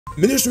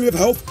Ministry of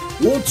Health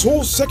wants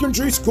all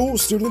secondary school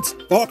students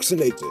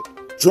vaccinated.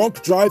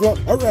 Drunk driver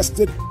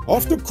arrested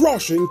after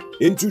crashing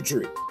into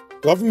tree.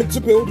 Government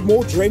to build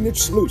more drainage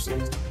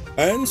sluices.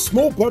 And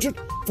small budget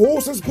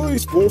forces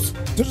police force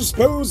to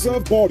dispose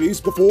of bodies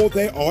before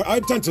they are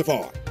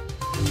identified.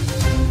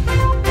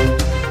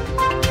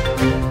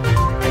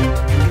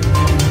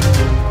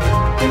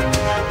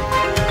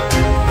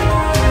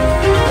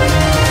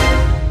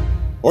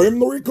 I am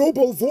Noriko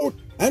Bulford,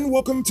 and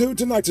welcome to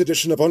tonight's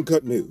edition of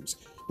Uncut News.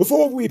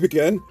 Before we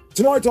begin,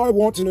 tonight I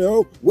want to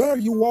know where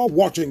you are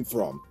watching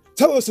from.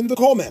 Tell us in the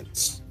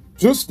comments.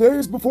 Just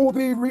days before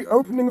the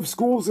reopening of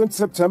schools in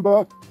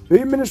September,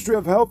 the Ministry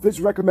of Health is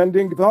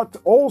recommending that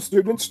all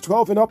students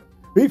 12 and up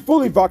be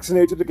fully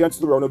vaccinated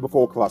against the Rona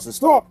before classes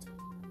start.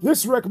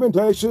 This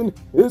recommendation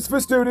is for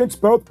students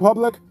both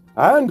public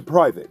and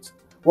private.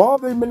 While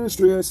the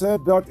ministry has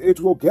said that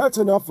it will get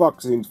enough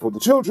vaccines for the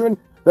children,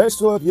 they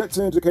still have yet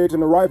to indicate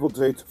an arrival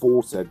date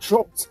for said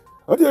shots.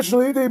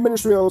 Additionally, the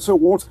ministry also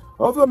wants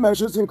other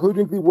measures,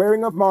 including the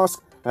wearing of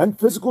masks and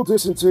physical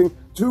distancing,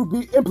 to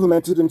be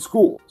implemented in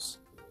schools.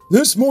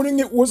 This morning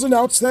it was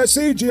announced that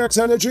CGX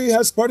Energy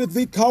has spotted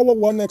the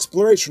Kawa-1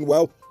 exploration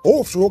well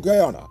offshore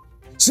Guyana.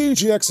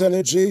 CGX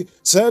Energy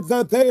said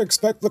that they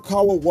expect the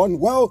Kawa-1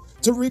 well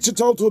to reach a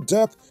total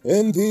depth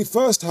in the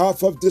first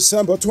half of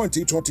December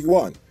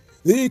 2021.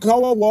 The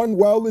Kawa-1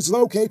 well is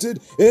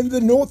located in the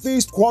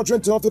northeast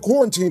quadrant of the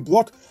quarantine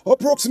block,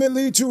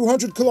 approximately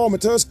 200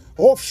 kilometers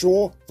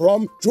offshore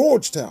from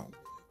Georgetown.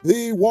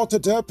 The water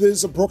depth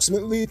is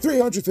approximately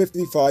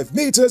 355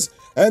 meters,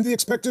 and the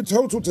expected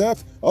total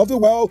depth of the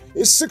well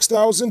is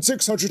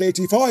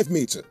 6,685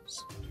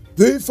 meters.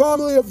 The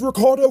family of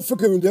Ricardo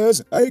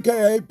Fagundes,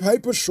 aka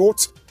Paper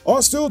Shorts,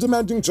 are still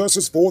demanding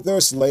justice for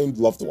their slain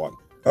loved one,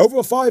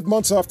 over 5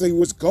 months after he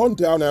was gunned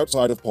down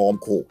outside of Palm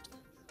Court.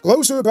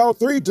 Close to about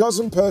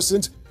 36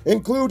 persons,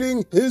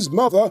 including his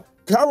mother,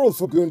 Carol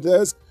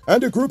Fagundes,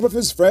 and a group of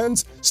his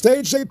friends,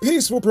 staged a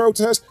peaceful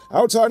protest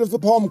outside of the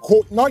Palm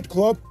Court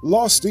nightclub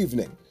last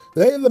evening.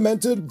 They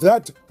lamented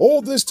that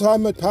all this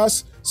time had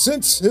passed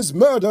since his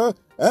murder,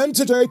 and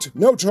to date,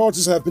 no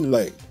charges have been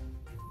laid.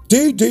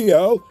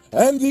 DDL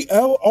and the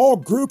LR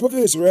Group of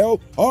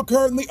Israel are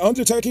currently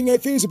undertaking a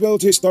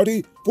feasibility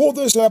study for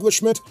the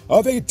establishment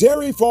of a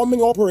dairy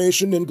farming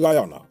operation in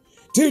Guyana.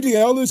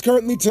 DDL is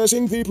currently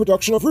testing the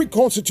production of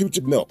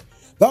reconstituted milk,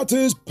 that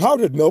is,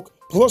 powdered milk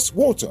plus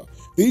water.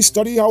 The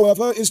study,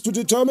 however, is to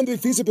determine the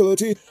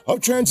feasibility of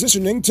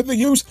transitioning to the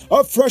use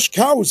of fresh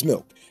cow's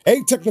milk.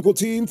 A technical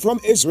team from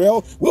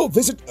Israel will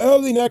visit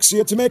early next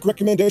year to make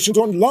recommendations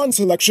on land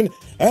selection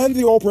and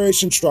the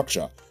operation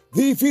structure.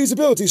 The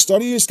feasibility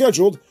study is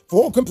scheduled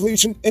for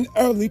completion in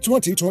early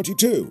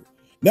 2022.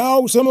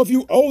 Now, some of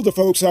you older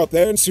folks out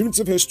there and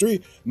students of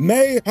history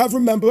may have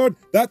remembered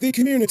that the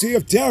community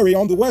of Derry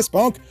on the West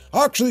Bank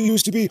actually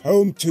used to be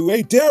home to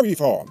a dairy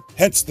farm,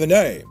 hence the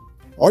name.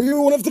 Are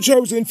you one of the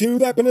chosen few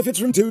that benefits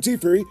from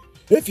duty-free?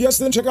 If yes,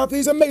 then check out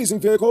these amazing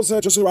vehicles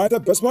that just arrived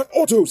at Best Buy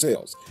Auto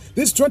Sales.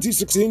 This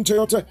 2016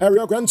 Toyota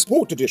Harrier Grand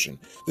Sport Edition,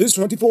 this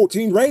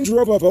 2014 Range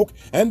Rover Evoque,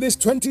 and this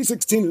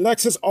 2016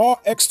 Lexus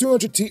RX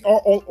 200T are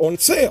all on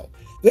sale.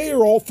 They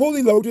are all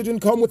fully loaded and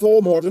come with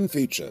all modern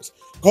features.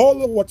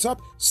 Call or WhatsApp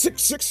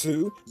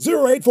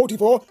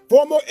 662-0844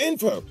 for more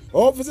info,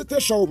 or visit their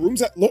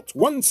showrooms at Lot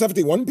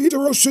 171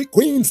 Peterborough Street,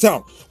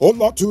 Queenstown, or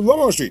Lot 2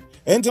 Lamar Street,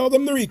 and tell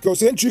them Noriko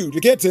sent you to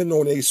get in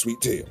on a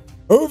sweet deal.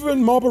 Over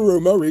in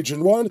Mabaruma,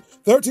 Region 1,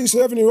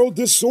 37-year-old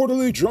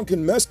disorderly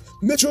drunken mess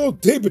Mitchell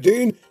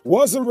Debadine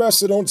was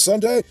arrested on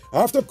Sunday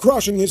after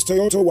crashing his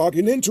Toyota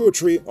wagon into a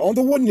tree on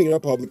the Woodnina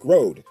Public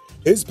Road.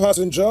 His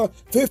passenger,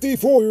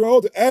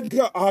 54-year-old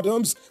Edgar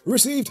Adams,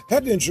 received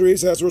head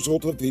injuries as a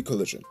result of the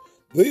collision.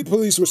 The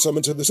police were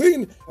summoned to the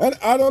scene, and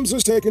Adams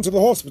was taken to the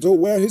hospital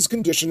where his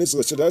condition is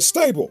listed as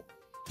stable.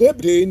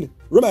 Debadine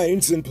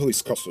remains in police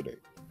custody.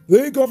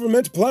 The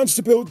government plans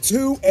to build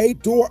 2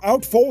 8-door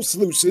outfall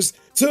sluices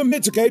to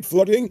mitigate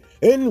flooding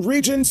in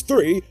Regions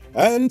 3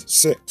 and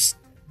 6.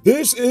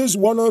 This is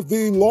one of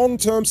the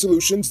long-term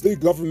solutions the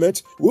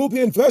government will be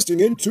investing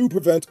in to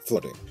prevent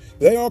flooding.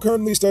 They are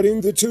currently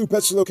studying the 2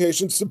 best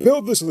locations to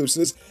build the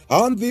sluices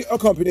and the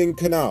accompanying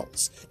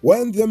canals.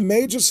 When the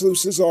major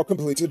sluices are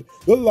completed,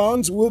 the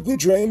lands will be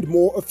drained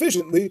more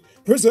efficiently,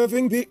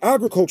 preserving the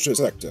agriculture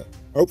sector,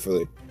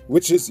 hopefully,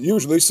 which is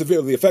usually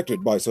severely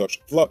affected by such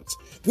floods.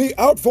 The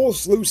outfall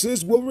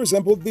sluices will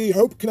resemble the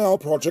Hope Canal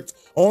project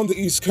on the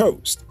East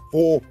Coast,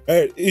 for,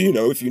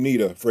 if you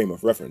need a frame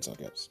of reference, I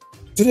guess.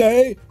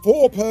 Today,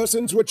 4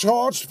 persons were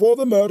charged for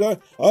the murder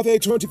of a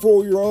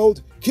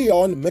 24-year-old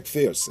Keon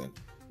McPherson.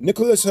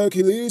 Nicholas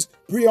Hercules,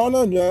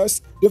 Brianna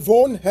Nurse,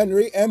 Devon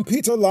Henry, and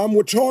Peter Lamb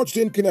were charged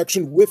in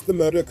connection with the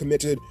murder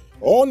committed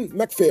on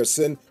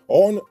McPherson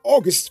on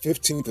August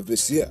 15th of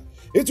this year.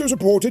 It was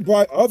reported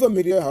by other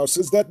media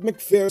houses that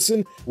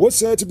McPherson was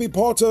said to be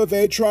part of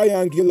a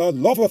triangular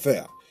love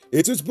affair.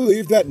 It is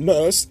believed that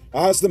Nurse,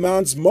 as the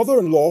man's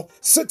mother-in-law,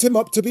 set him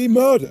up to be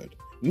murdered.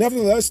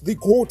 Nevertheless, the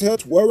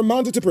quartet were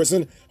remanded to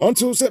prison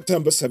until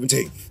September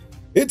 17th.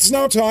 It's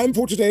now time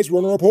for today's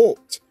Runner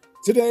Report.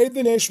 Today,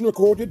 the nation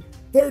recorded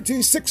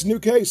 36 new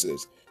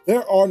cases.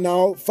 There are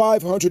now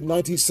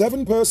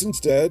 597 persons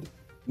dead,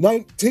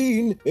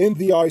 19 in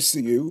the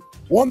ICU,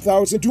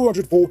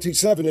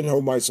 1,247 in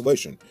home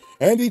isolation,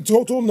 and the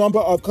total number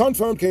of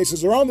confirmed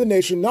cases around the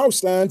nation now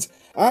stands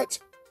at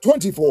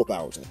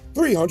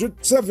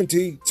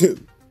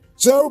 24,372.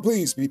 So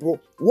please, people,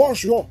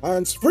 wash your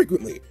hands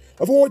frequently.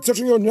 Avoid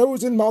touching your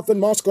nose and mouth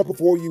and mask up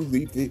before you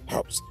leave the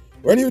house.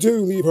 When you do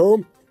leave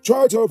home,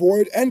 try to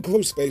avoid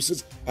enclosed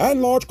spaces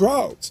and large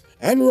crowds,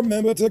 and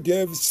remember to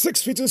give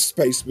 6 feet of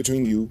space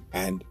between you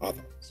and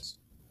others.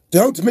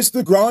 Don't miss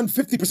the grand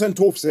 50%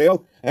 off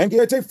sale and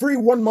get a free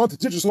 1-month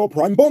digital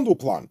Prime bundle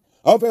plan.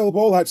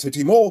 Available at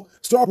City Mall,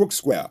 Starbrook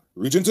Square,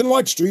 Regent and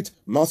White Street,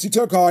 Massey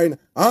Turkine,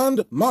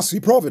 and Massey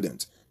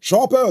Provident.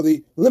 Shop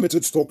early,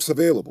 limited stocks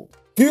available.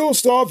 Fuel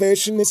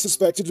starvation is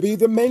suspected to be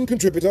the main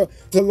contributor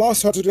to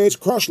last Saturday's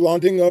crash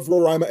landing of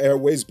Roraima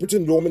Airways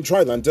Britain-Norman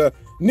Trilander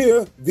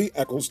near the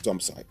Eccles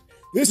dump site.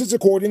 This is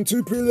according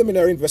to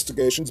preliminary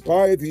investigations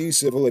by the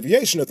Civil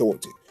Aviation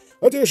Authority.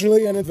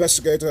 Additionally, an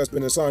investigator has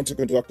been assigned to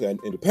conduct an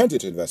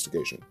independent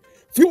investigation.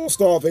 Fuel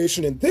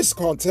starvation in this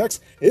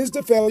context is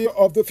the failure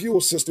of the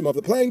fuel system of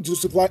the plane to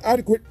supply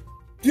adequate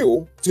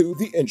fuel to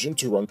the engine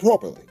to run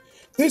properly.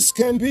 This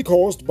can be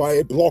caused by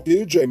a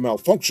blockage, a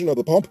malfunction of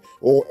the pump,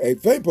 or a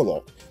vapor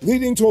lock,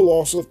 leading to a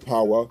loss of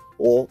power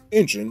or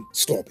engine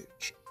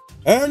stoppage.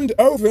 And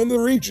over in the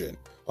region,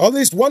 at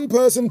least 1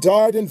 person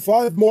died and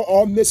 5 more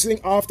are missing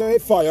after a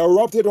fire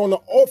erupted on an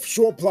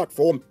offshore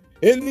platform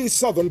in the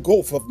southern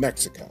Gulf of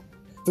Mexico.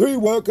 3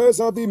 workers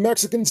of the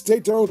Mexican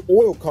state-owned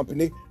oil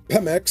company,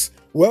 Pemex,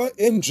 were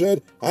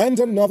injured and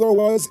another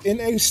was in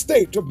a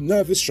state of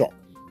nervous shock.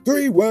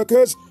 3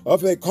 workers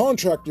of a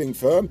contracting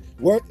firm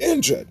were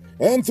injured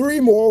and 3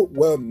 more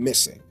were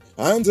missing,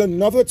 and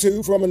another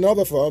 2 from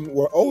another firm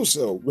were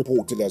also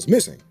reported as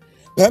missing.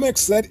 Pemex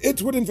said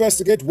it would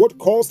investigate what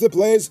caused the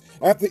blaze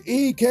at the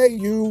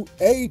EKU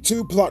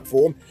A2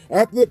 platform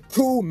at the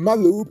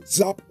Kumalub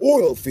Zap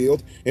oil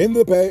field in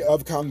the Bay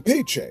of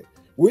Campeche,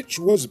 which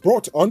was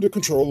brought under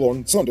control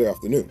on Sunday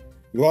afternoon.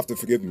 You'll have to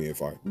forgive me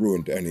if I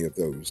ruined any of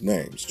those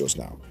names just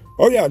now.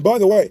 Oh yeah, and by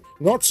the way,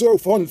 not so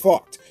fun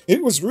fact.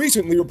 It was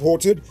recently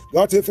reported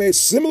that if a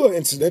similar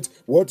incident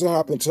were to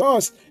happen to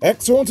us,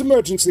 Exxon's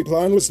emergency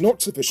plan was not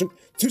sufficient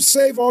to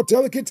save our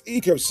delicate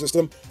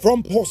ecosystem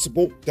from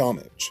possible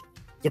damage.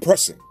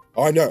 Depressing,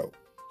 I know.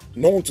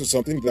 And on to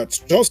something that's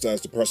just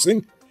as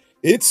depressing.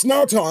 It's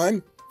now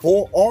time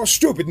for our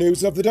stupid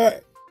news of the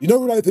day. You know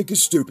what I think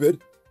is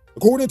stupid?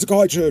 According to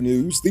Guyana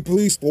News, the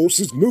police force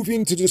is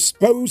moving to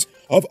dispose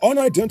of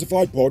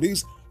unidentified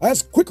bodies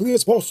as quickly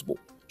as possible,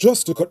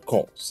 just to cut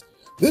costs.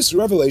 This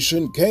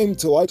revelation came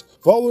to light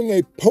following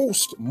a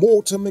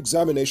post-mortem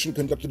examination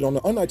conducted on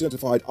an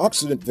unidentified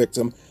accident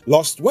victim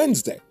last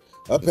Wednesday.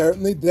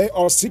 Apparently, they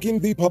are seeking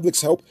the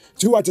public's help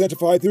to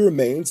identify the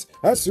remains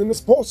as soon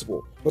as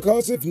possible,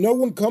 because if no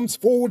one comes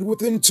forward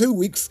within 2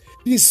 weeks,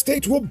 the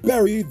state will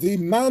bury the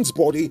man's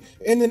body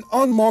in an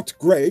unmarked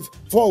grave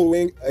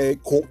following a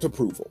court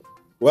approval.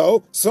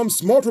 Well, some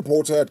smart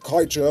reporter at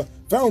Kaicha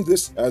found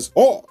this as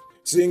odd,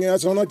 seeing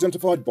as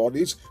unidentified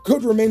bodies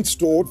could remain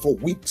stored for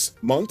weeks,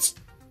 months,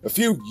 a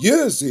few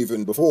years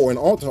even before an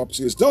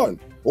autopsy is done,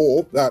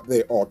 or that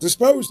they are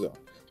disposed of.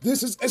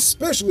 This is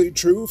especially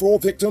true for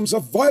victims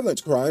of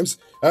violent crimes,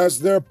 as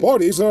their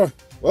bodies are,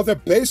 well, they're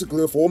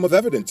basically a form of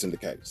evidence in the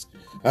case.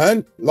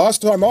 And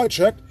last time I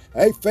checked,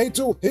 a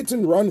fatal hit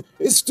and run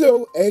is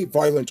still a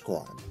violent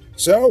crime.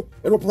 So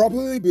it'll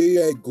probably be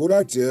a good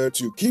idea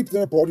to keep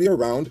their body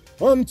around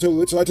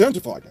until it's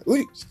identified, at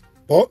least.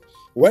 But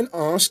when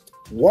asked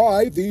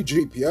why the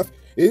GPF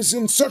is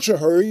in such a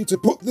hurry to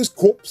put this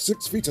corpse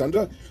 6 feet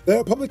under,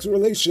 their public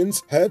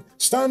relations head,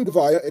 Stan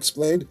Gavaya,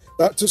 explained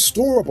that to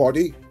store a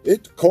body,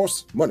 it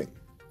costs money.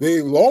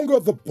 The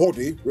longer the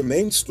body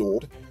remains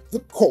stored,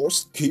 the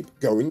costs keep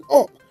going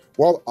up,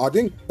 while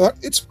adding that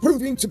it's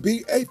proving to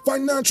be a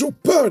financial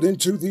burden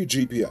to the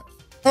GPF.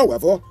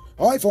 However,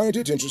 I find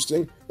it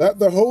interesting that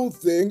the whole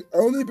thing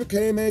only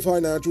became a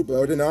financial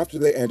burden after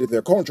they ended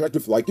their contract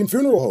with Lycan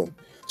Funeral Home.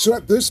 So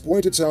at this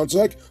point, it sounds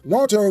like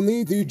not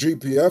only the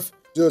GPF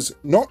does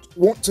not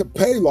want to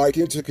pay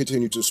Lycan to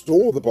continue to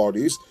store the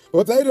bodies,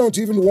 but they don't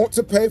even want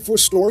to pay for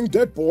storing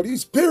dead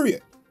bodies,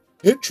 period.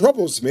 It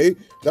troubles me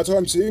that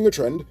I'm seeing a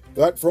trend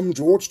that from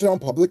Georgetown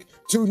Public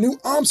to New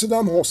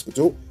Amsterdam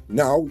Hospital,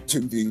 now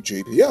to the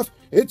GPF,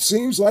 it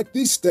seems like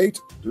the state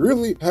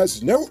really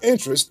has no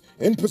interest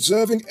in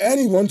preserving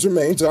anyone's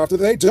remains after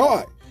they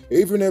die,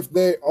 even if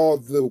they are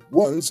the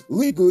ones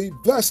legally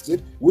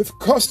vested with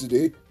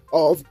custody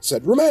of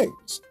said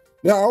remains.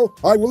 Now,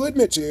 I will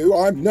admit to you,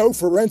 I'm no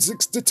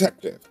forensics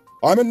detective.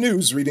 I'm a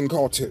news-reading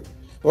cartoon.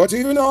 But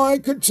even I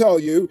could tell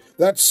you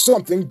that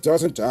something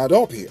doesn't add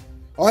up here.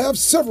 I have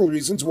several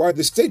reasons why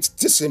the state's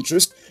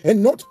disinterest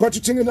in not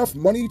budgeting enough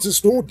money to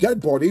store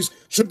dead bodies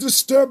should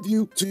disturb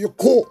you to your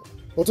core.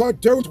 but I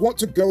don't want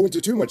to go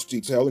into too much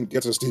detail and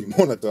get us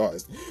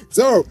demonetized.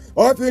 So,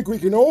 I think we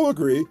can all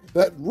agree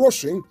that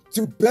rushing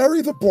to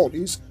bury the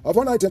bodies of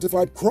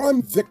unidentified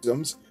crime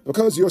victims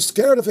because you're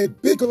scared of a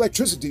big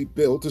electricity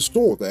bill to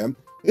store them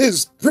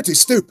is pretty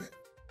stupid.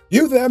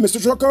 You there,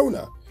 Mr. Truck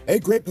Owner. A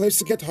great place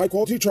to get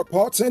high-quality truck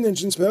parts and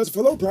engine spares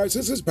for low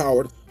prices is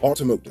Powered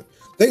Automotive.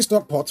 They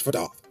stock parts for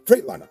DAF,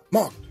 Freightliner,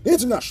 Mark,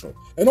 International,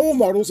 and all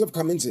models of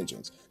Cummins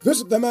engines.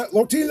 Visit them at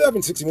Lot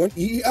 1161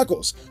 EE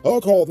Eccles or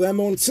call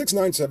them on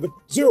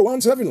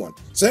 697-0171.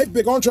 Save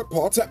big on truck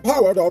parts at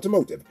Powered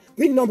Automotive,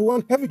 the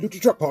 #1 heavy-duty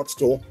truck parts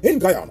store in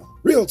Guyana.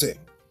 Real team.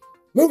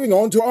 Moving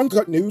on to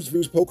Uncut News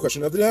Views Poll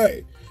Question of the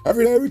Day.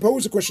 Every day we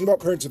pose a question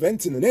about current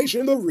events in the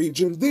nation, the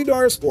region, the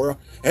diaspora,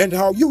 and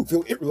how you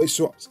feel it relates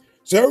to us.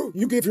 So,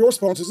 you give your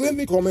responses in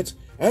the comments,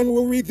 and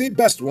we'll read the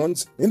best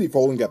ones in the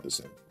following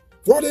episode.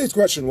 Friday's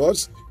question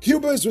was,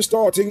 Cuba is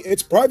restarting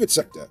its private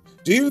sector.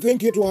 Do you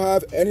think it will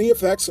have any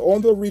effects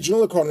on the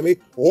regional economy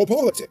or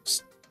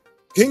politics?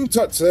 King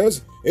Tut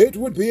says, it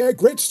would be a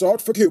great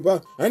start for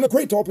Cuba and a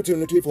great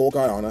opportunity for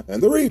Guyana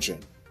and the region.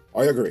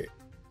 I agree.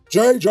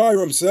 Jay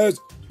Jairam says,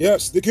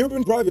 yes, the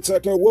Cuban private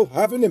sector will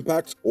have an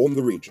impact on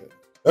the region.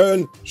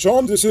 And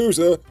Sean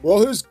D'Souza,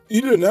 well,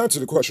 he didn't answer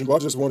the question, but I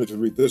just wanted to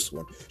read this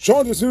one.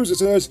 Sean D'Souza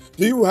says,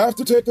 do you have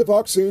to take the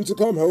vaccine to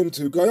come home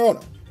to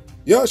Guyana?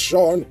 Yes,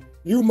 Sean,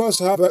 you must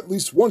have at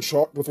least one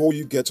shot before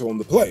you get on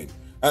the plane.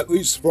 At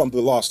least from the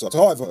last that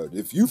I've heard.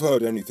 If you've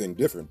heard anything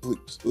different,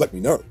 please let me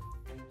know.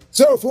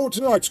 So, for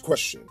tonight's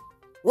question.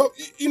 Well,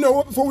 you know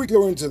what, before we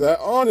go into that,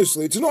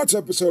 honestly, tonight's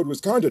episode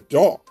was kind of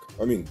dark.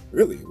 I mean,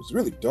 really, it was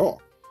really dark.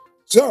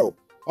 So,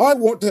 I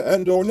want to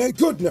end on a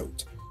good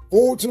note.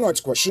 For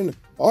tonight's question,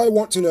 I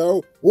want to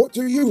know, what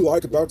do you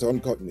like about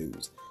Uncut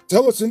News?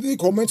 Tell us in the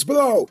comments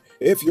below.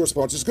 If your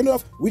response is good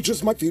enough, we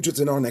just might feature it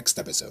in our next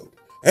episode.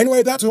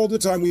 Anyway, that's all the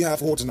time we have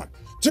for tonight.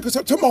 Check us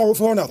out tomorrow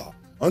for another.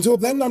 Until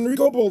then, I'm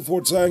Rico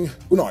Bulford saying,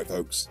 good night,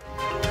 folks.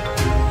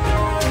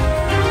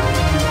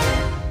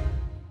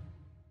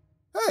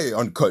 Hey,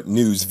 Uncut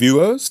News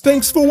viewers,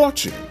 thanks for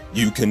watching.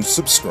 You can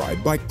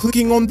subscribe by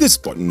clicking on this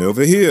button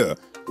over here,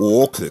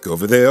 or click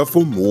over there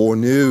for more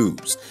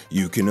news.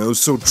 You can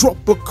also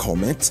drop a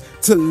comment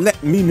to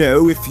let me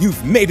know if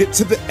you've made it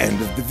to the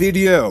end of the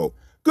video.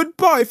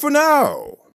 Goodbye for now.